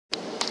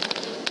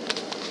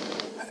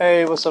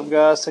Hey, what's up,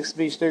 guys? Texas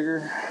Beach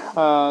Digger.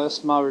 This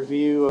is my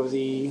review of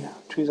the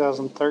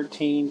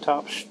 2013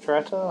 Topps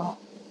Strata.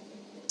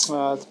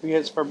 3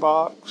 hits per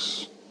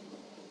box.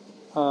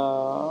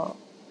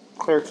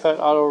 Clear cut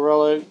auto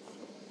relic,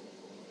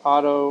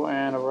 auto,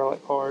 and a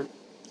relic card.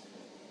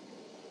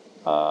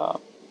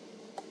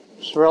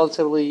 It's a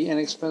relatively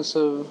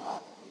inexpensive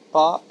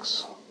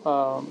box.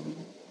 So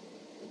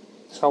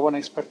I wasn't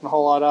expecting a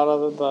whole lot out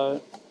of it, but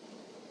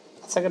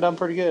I think I've done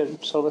pretty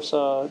good. So let's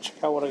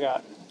check out what I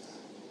got.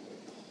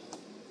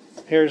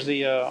 Here's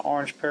the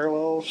orange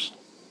parallels.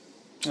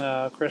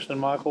 Kristen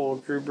Michael,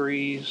 Drew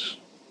Brees,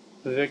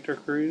 Victor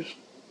Cruz.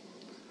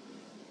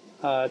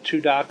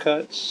 2 die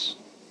cuts.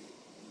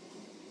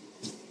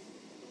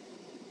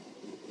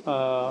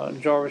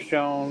 Jarvis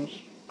Jones,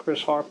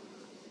 Chris Harper.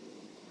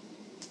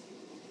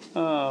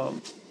 I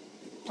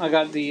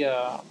got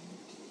the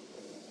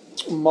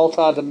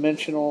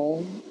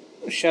multi-dimensional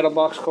shadow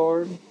box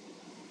card.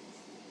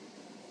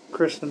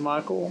 Kristen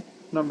Michael,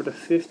 number to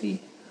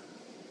 50.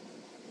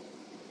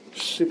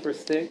 Super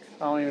thick.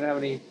 I don't even have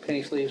any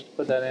penny sleeves to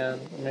put that in.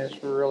 I mean,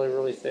 it's really,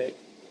 really thick.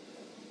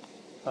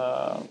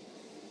 I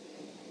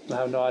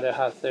have no idea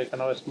how thick. I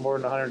know it's more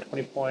than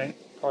 120 point,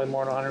 probably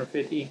more than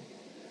 150.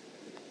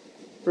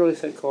 Really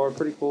thick card,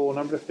 pretty cool.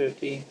 Number to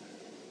 50.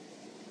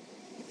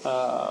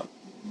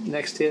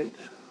 Next hit,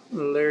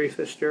 Larry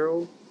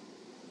Fitzgerald.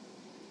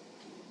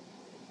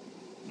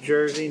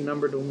 Jersey,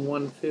 number to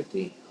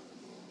 150.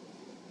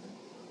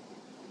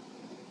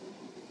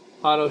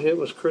 Auto hit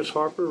was Chris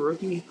Harper,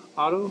 rookie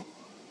auto.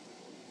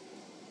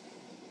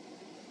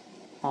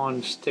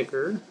 On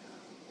sticker.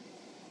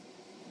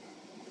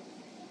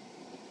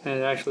 And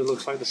it actually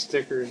looks like the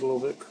sticker is a little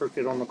bit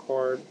crooked on the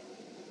card.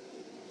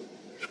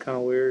 It's kind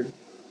of weird.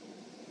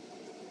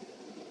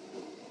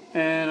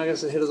 And I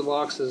guess the hit of the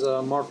box is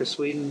Marcus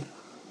Sweden.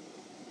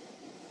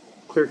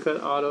 Clear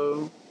cut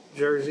auto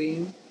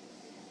jersey.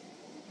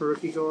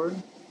 Rookie card.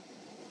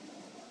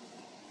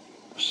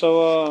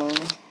 So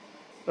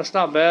that's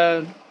not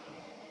bad.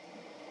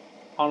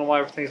 I don't know why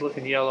everything's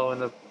looking yellow in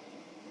the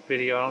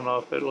video. I don't know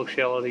if it looks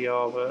yellow to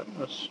y'all, but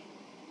it's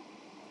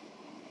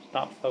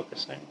not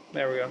focusing.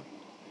 There we go.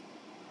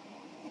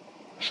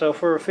 So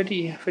for a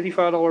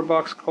 $55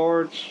 box of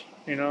cards,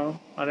 you know,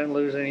 I didn't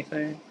lose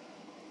anything.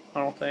 I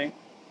don't think.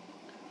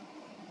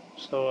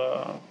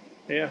 So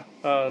yeah,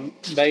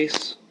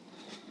 base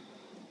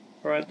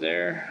right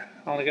there.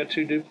 I only got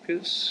 2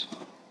 duplicates,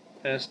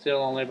 and it's still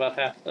only about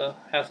half the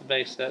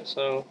base set.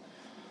 So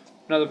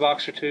another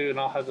box or 2, and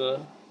I'll have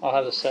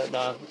the set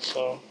done.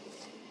 So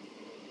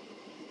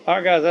all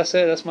right, guys, that's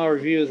it. That's my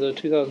review of the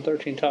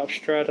 2013 Topps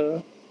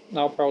Strata.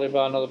 I'll probably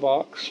buy another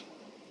box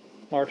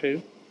or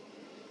 2.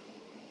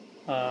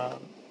 Yeah,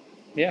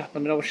 let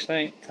me know what you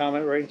think.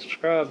 Comment, rate, and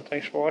subscribe.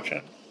 Thanks for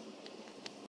watching.